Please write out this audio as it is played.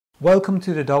Welcome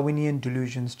to the Darwinian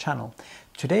Delusions channel.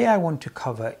 Today I want to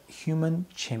cover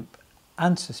human-chimp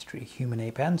ancestry,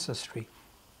 human-ape ancestry.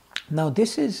 Now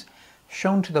this is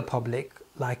shown to the public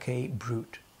like a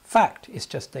brute fact. It's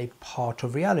just a part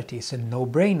of reality. It's a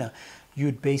no-brainer.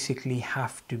 You'd basically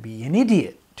have to be an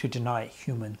idiot to deny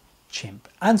human-chimp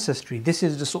ancestry. This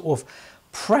is the sort of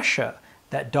pressure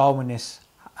that Darwinists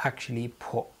actually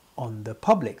put on the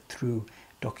public through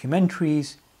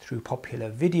documentaries, through popular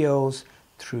videos,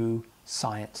 through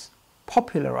science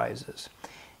popularizers.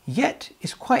 Yet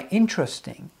it's quite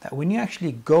interesting that when you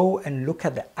actually go and look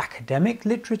at the academic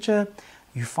literature,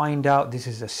 you find out this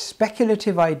is a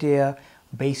speculative idea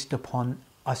based upon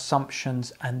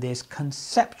assumptions, and there's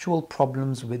conceptual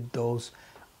problems with those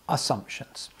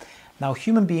assumptions. Now,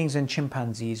 human beings and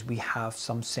chimpanzees, we have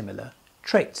some similar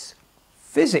traits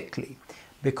physically.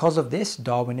 Because of this,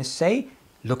 Darwinists say,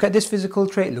 look at this physical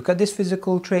trait, look at this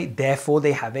physical trait, therefore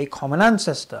they have a common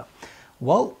ancestor.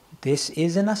 Well, this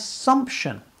is an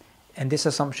assumption, and this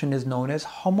assumption is known as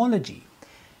homology.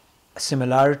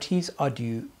 Similarities are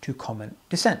due to common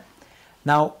descent.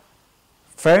 Now,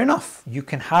 fair enough, you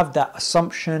can have that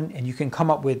assumption and you can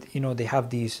come up with, they have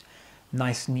these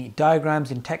nice neat diagrams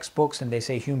in textbooks, and they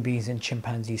say human beings and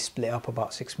chimpanzees split up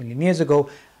about 6 million years ago.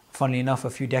 Funnily enough, a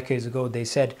few decades ago, they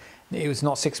said it was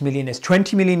not 6 million, it's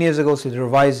 20 million years ago, so they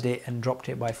revised it and dropped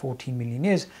it by 14 million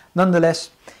years. Nonetheless,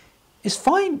 it's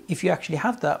fine if you actually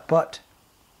have that, but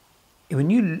when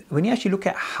you actually look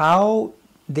at how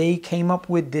they came up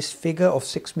with this figure of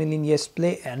 6 million year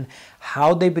split and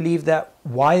how they believe that,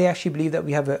 why they actually believe that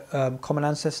we have a common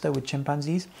ancestor with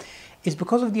chimpanzees, is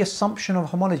because of the assumption of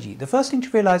homology. The first thing to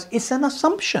realize, it's an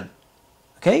assumption,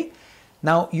 okay?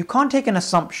 Now, you can't take an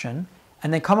assumption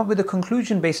and then come up with a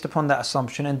conclusion based upon that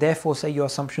assumption and therefore say your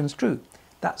assumption is true.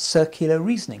 That's circular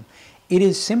reasoning. It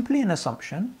is simply an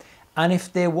assumption, and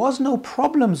if there was no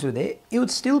problems with it, it would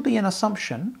still be an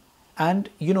assumption, and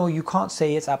you can't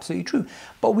say it's absolutely true.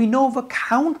 But we know of a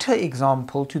counter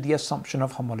example to the assumption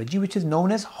of homology, which is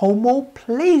known as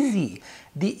homoplasy,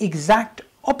 the exact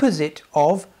opposite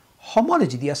of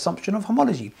homology, the assumption of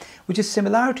homology, which is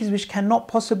similarities which cannot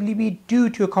possibly be due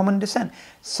to a common descent,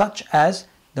 such as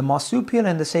the marsupial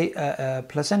and the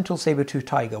placental saber-toothed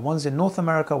tiger. One's in North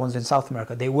America, one's in South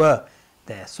America. They were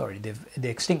there, sorry,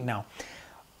 they're extinct now.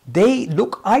 They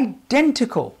look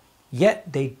identical,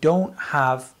 yet they don't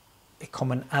have a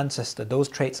common ancestor. Those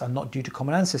traits are not due to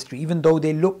common ancestry, even though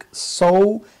they look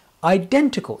so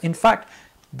identical. In fact,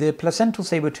 the placental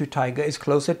saber-toothed tiger is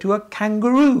closer to a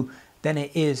kangaroo than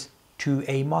it is to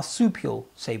a marsupial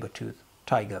saber-toothed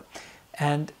tiger.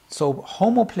 And so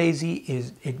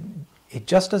homoplasy it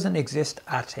just doesn't exist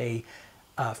at a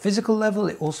physical level,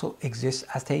 it also exists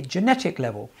at a genetic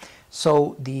level.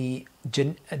 So the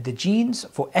genes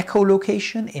for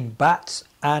echolocation in bats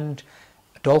and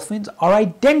dolphins are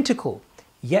identical,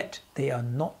 yet they are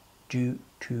not due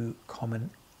to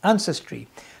common ancestry.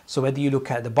 So whether you look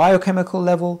at the biochemical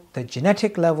level, the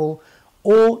genetic level,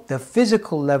 or the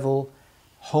physical level,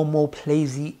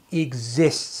 homoplasy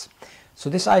exists. So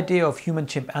this idea of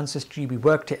human-chimp ancestry, we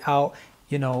worked it out,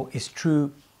 is true.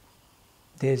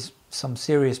 There's some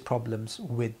serious problems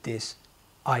with this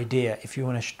idea if you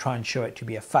want to try and show it to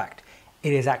be a fact.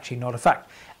 It is actually not a fact.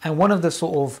 And one of the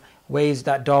sort of ways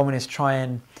that Darwinists try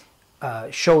and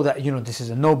show that, this is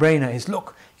a no-brainer is,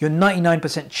 look, you're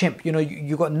 99% chimp. You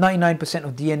got 99%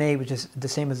 of DNA, which is the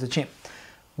same as the chimp.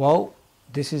 Well,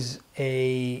 this is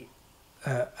a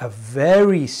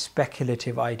very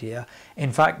speculative idea.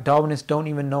 In fact, Darwinists don't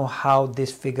even know how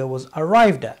this figure was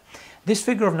arrived at. This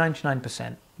figure of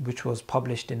 99%, which was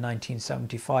published in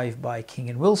 1975 by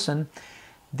King and Wilson,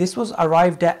 this was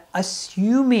arrived at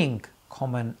assuming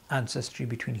common ancestry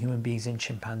between human beings and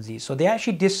chimpanzees. So they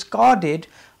actually discarded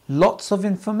lots of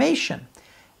information.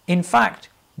 In fact,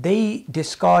 they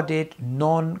discarded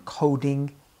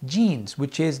non-coding genes,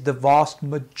 which is the vast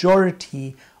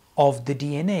majority of the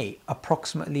DNA,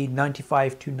 approximately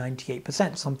 95 to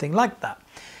 98%, something like that.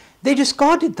 They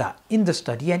discarded that in the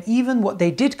study, and even what they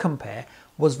did compare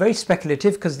was very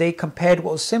speculative because they compared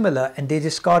what was similar and they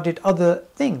discarded other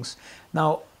things.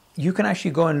 Now, you can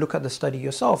actually go and look at the study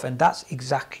yourself, and that's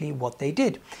exactly what they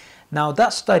did. Now,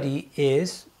 that study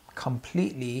is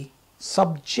completely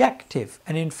subjective,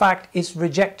 and in fact, it's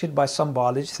rejected by some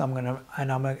biologists. I'm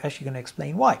actually going to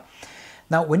explain why.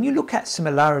 Now, when you look at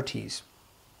similarities,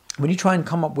 when you try and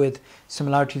come up with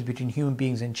similarities between human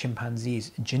beings and chimpanzees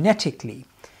genetically,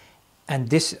 and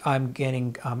this I'm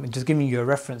just giving you a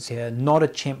reference here, not a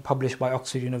chimp, published by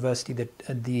Oxford University.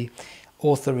 The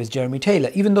author is Jeremy Taylor.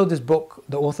 Even though this book,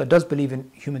 the author does believe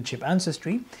in human-chimp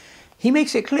ancestry, he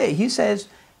makes it clear. He says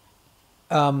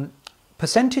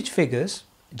percentage figures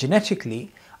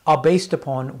genetically are based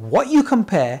upon what you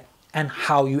compare and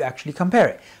how you actually compare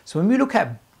it. So when we look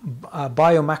at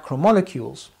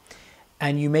biomacromolecules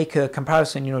and you make a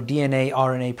comparison, DNA,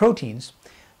 RNA, proteins,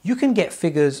 you can get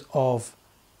figures of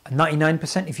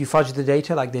 99% if you fudge the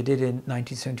data like they did in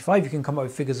 1975. You can come up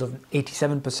with figures of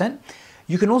 87%.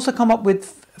 You can also come up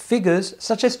with figures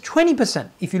such as 20%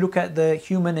 if you look at the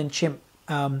human and chimp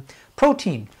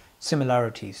protein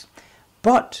similarities.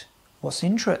 But what's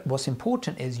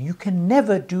important is you can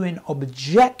never do an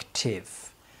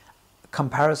objective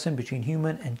comparison between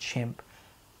human and chimp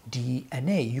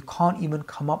DNA. You can't even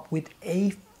come up with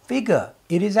a figure.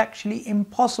 It is actually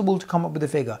impossible to come up with a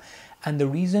figure. And the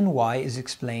reason why is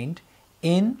explained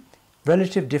in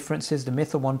Relative Differences, The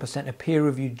Myth of 1%, a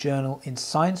peer-reviewed journal in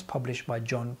Science published by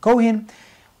John Cohen,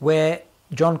 where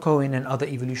John Cohen and other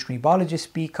evolutionary biologists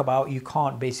speak about you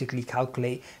can't basically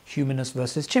calculate humanness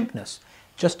versus chimpness.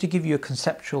 Just to give you a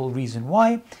conceptual reason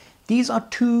why, these are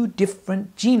two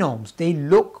different genomes. They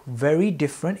look very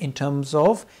different in terms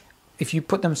of, if you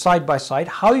put them side by side,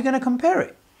 how are you going to compare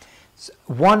it?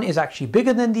 One is actually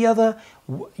bigger than the other.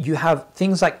 You have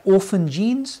things like orphan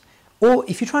genes, or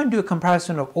if you try and do a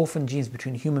comparison of orphan genes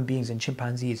between human beings and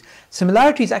chimpanzees,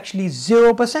 similarity is actually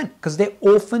 0% because they're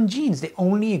orphan genes. They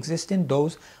only exist in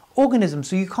those organisms.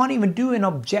 So you can't even do an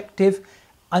objective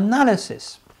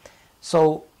analysis.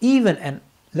 So and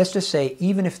let's just say,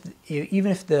 even if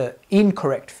the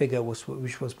incorrect figure which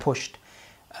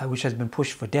has been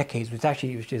pushed for decades,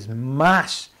 which is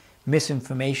mass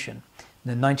misinformation,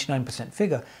 the 99%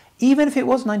 figure, even if it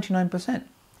was 99%,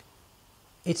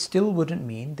 it still wouldn't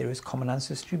mean there is common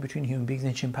ancestry between human beings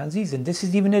and chimpanzees. And this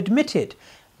is even admitted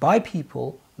by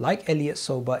people like Elliot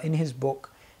Sober in his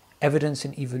book, Evidence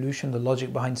in Evolution, The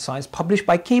Logic Behind Science, published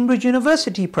by Cambridge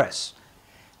University Press,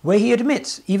 where he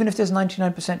admits even if this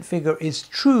 99% figure is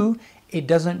true, it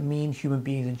doesn't mean human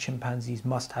beings and chimpanzees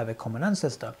must have a common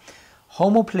ancestor.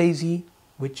 Homoplasy,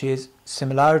 which is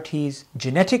similarities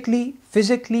genetically,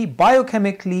 physically,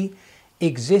 biochemically,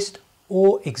 exists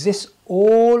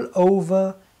all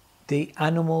over the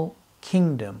animal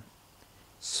kingdom.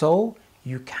 So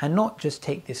you cannot just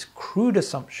take this crude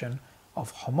assumption of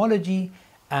homology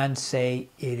and say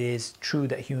it is true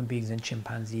that human beings and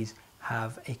chimpanzees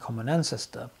have a common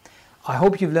ancestor. I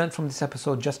hope you've learned from this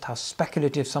episode just how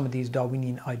speculative some of these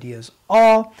Darwinian ideas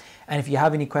are. And if you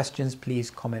have any questions,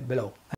 please comment below.